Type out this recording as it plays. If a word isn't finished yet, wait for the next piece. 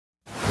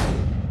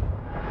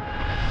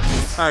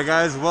Alright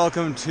guys,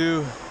 welcome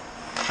to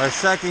our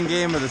second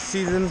game of the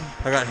season.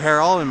 I got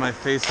hair all in my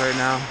face right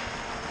now.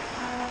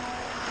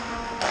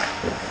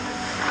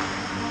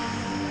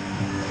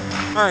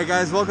 Alright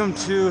guys, welcome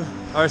to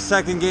our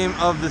second game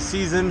of the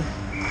season.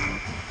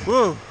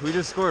 Woo, we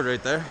just scored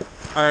right there.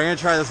 Alright, I'm gonna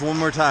try this one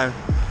more time.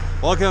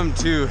 Welcome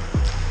to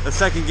the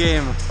second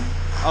game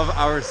of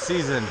our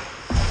season.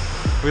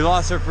 We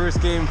lost our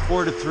first game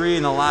 4-3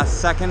 in the last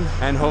second,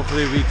 and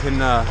hopefully we can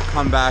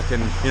come back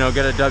and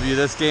get a W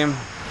this game.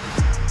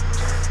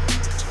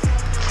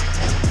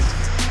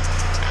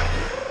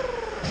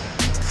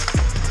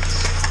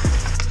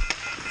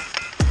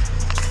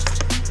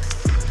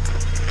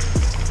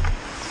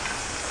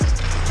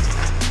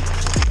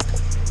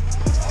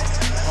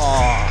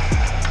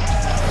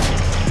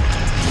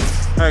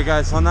 Alright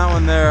guys, so on that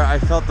one there, I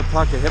felt the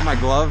puck, it hit my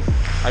glove.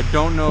 I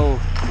don't know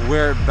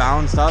where it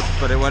bounced up,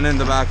 but it went in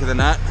the back of the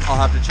net. I'll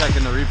have to check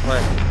in the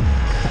replay.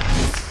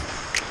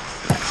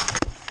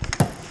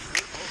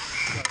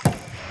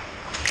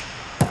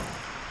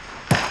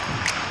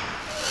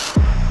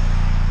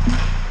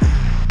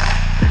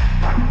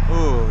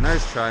 Ooh,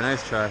 nice try,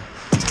 nice try.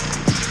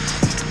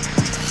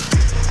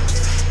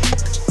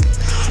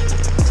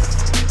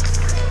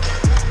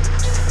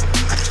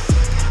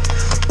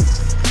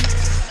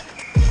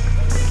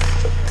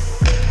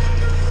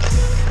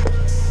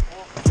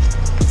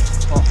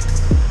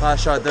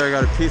 Last shot there, I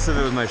got a piece of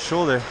it with my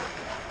shoulder,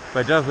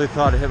 but I definitely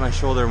thought it hit my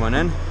shoulder and went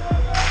in.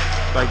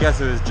 But I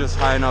guess it was just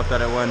high enough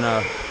that it went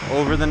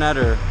over the net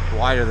or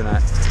wider than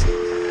that.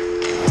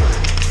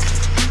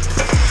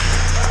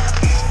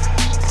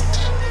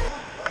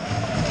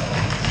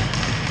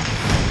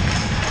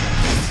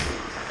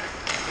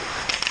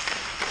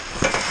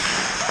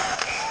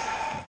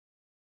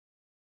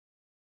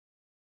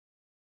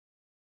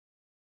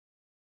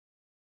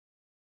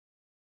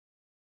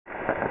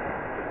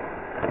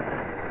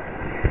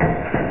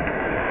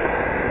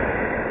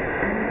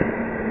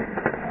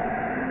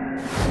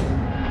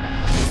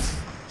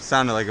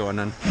 Sounded like it went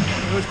in.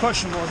 It was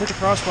questionable. I hit the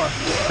crossbar.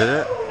 Did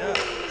it?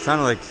 Yeah.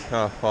 Sounded like,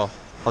 oh, well,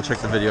 I'll check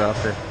the video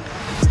after.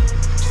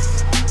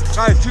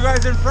 Guys, two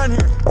guys in front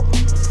here.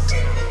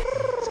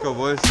 Let's go,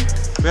 boys.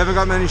 We haven't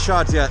got many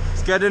shots yet.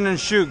 Let's get in and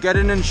shoot. Get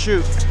in and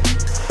shoot.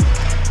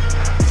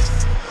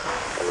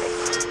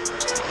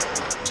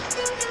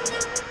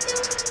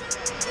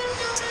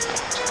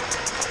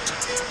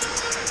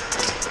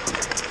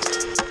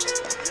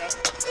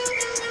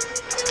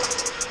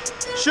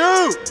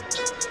 Shoot!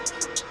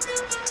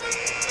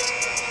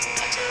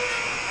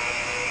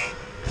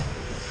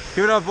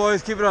 Keep it up,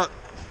 boys. Keep it up.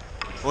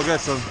 We'll get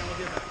some.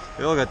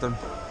 We'll get them.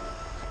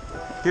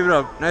 Keep it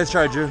up. Nice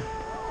try, Drew.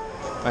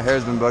 My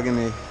hair's been bugging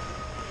me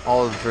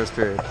all of the first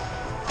period.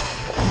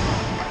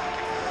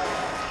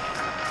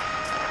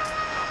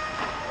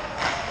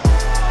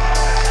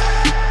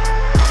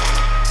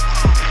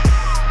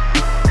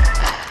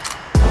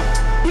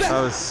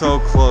 That was so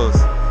close.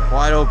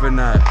 Wide open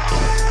net.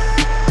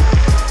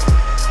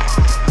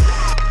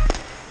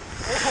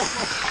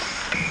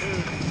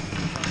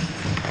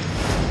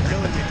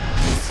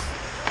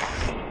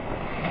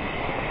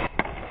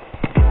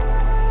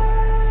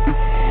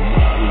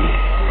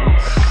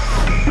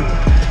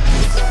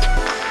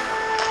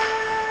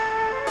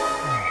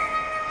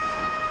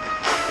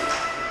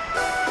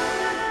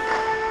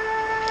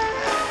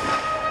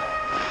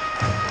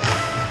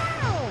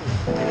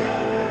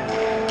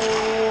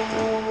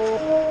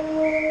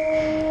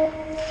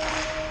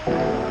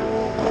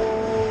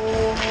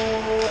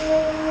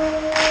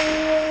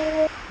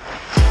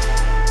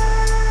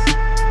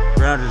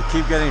 We're gonna have to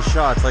keep getting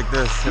shots like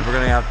this if we're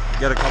gonna have to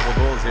get a couple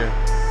goals here.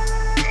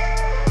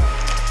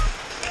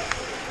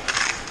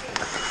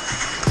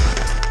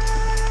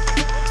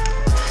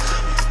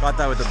 Got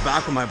that with the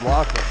back of my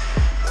blocker.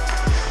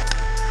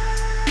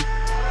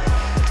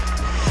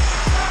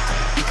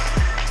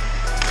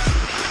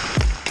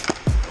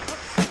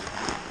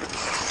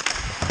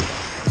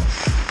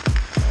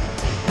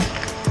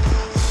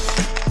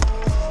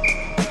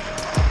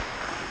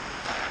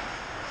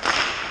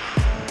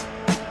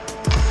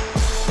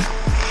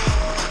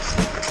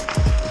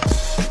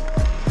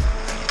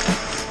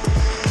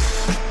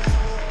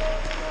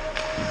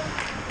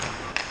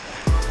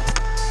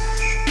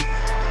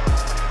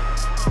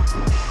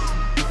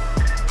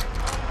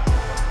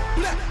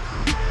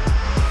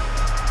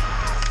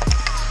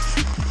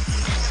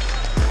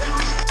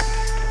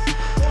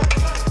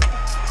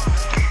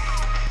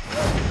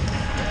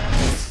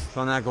 So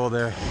on that goal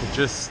there, it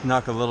just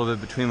snuck a little bit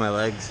between my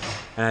legs,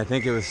 and I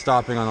think it was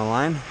stopping on the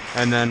line,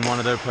 and then one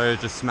of their players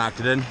just smacked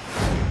it in.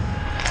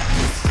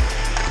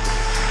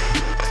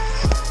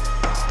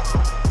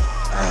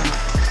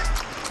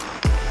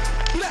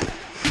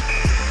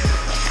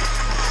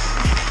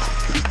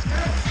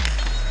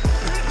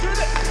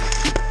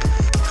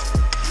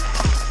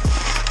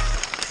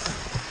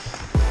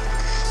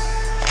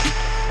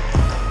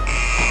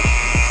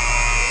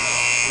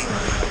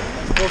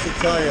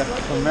 tell you,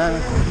 for men,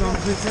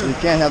 you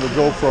can't have the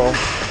GoPro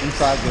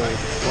inside the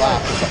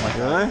flap or something like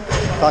that.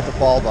 Really? Talk to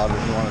Paul about it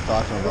if you want to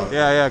talk to him about it.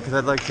 Yeah, because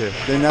I'd like to.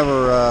 They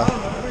never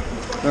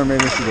made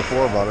an issue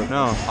before about it.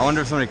 No, I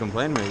wonder if somebody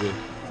complained maybe.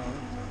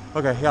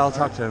 Okay, yeah, I'll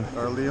talk to him.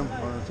 Or Liam,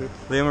 one or two.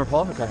 Liam or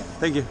Paul? Okay,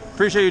 thank you.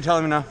 Appreciate you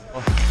telling me now.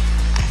 Wow.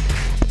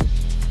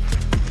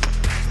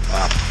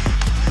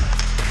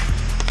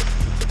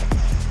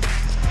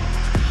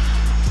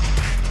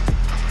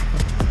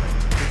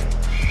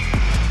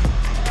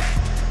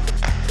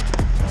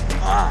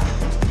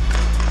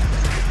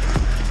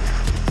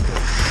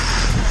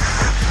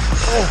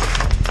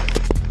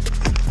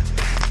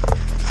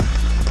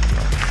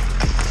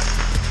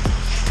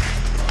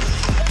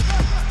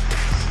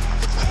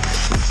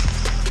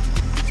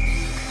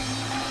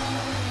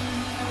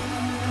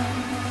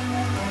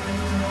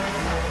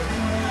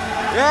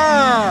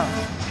 Yeah!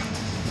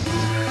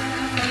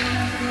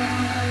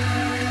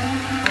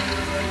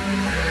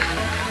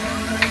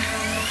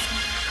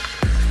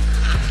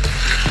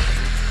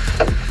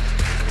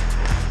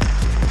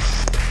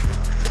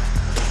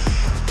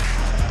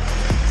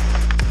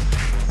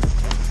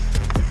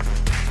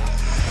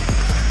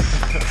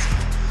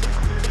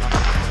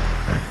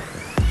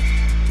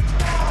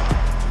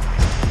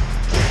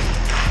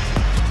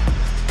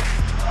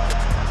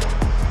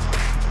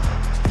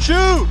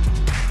 Shoot!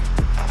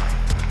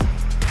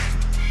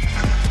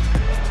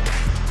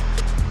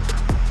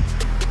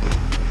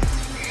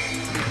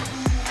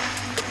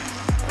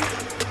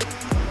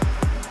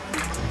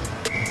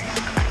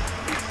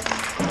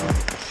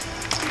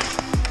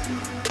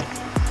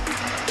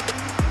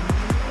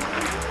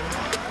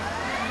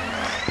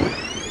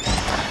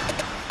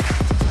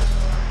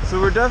 So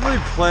we're definitely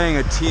playing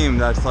a team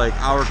that's like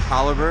our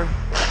caliber.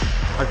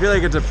 I feel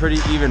like it's a pretty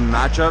even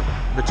matchup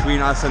between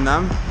us and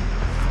them.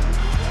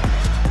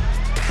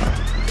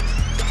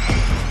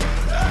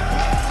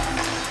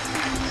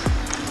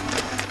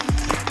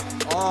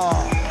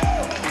 Oh.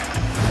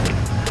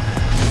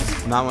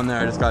 And that one there,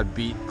 I just got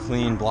beat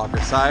clean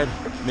blocker side.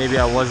 Maybe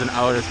I wasn't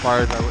out as far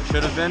as I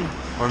should have been,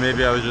 or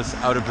maybe I was just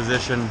out of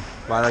position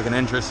by like an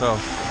inch or so.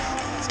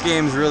 This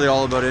game's really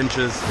all about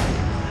inches.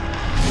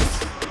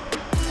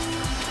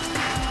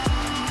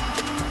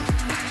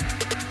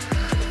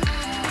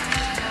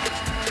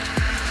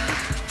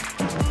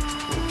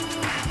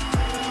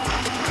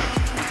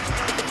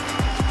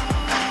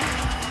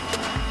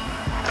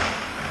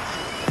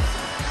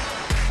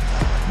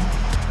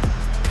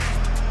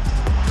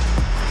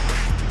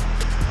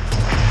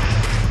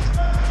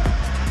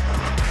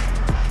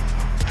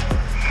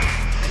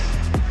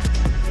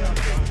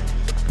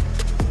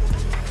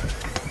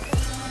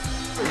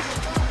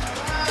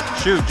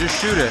 Shoot,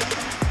 just shoot it.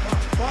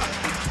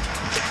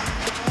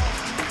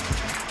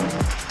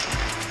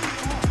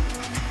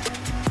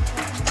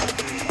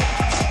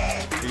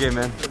 Good game,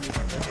 man.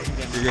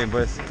 Good game,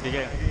 boys. Good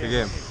game. Good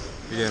game.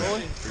 Good game.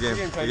 Good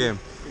game. Good game.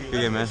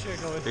 Good game, man.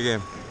 Good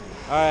game.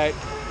 All right,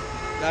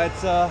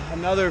 that's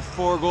another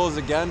 4 goals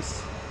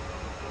against.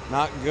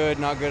 Not good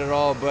at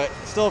all, but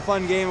still a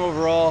fun game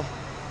overall.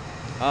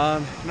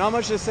 Not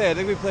much to say. I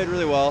think we played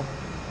really well.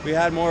 We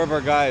had more of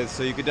our guys,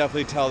 so you could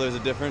definitely tell there's a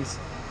difference.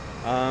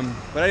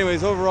 But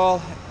anyways,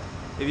 overall,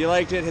 if you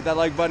liked it, hit that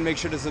like button, make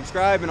sure to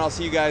subscribe, and I'll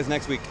see you guys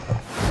next week.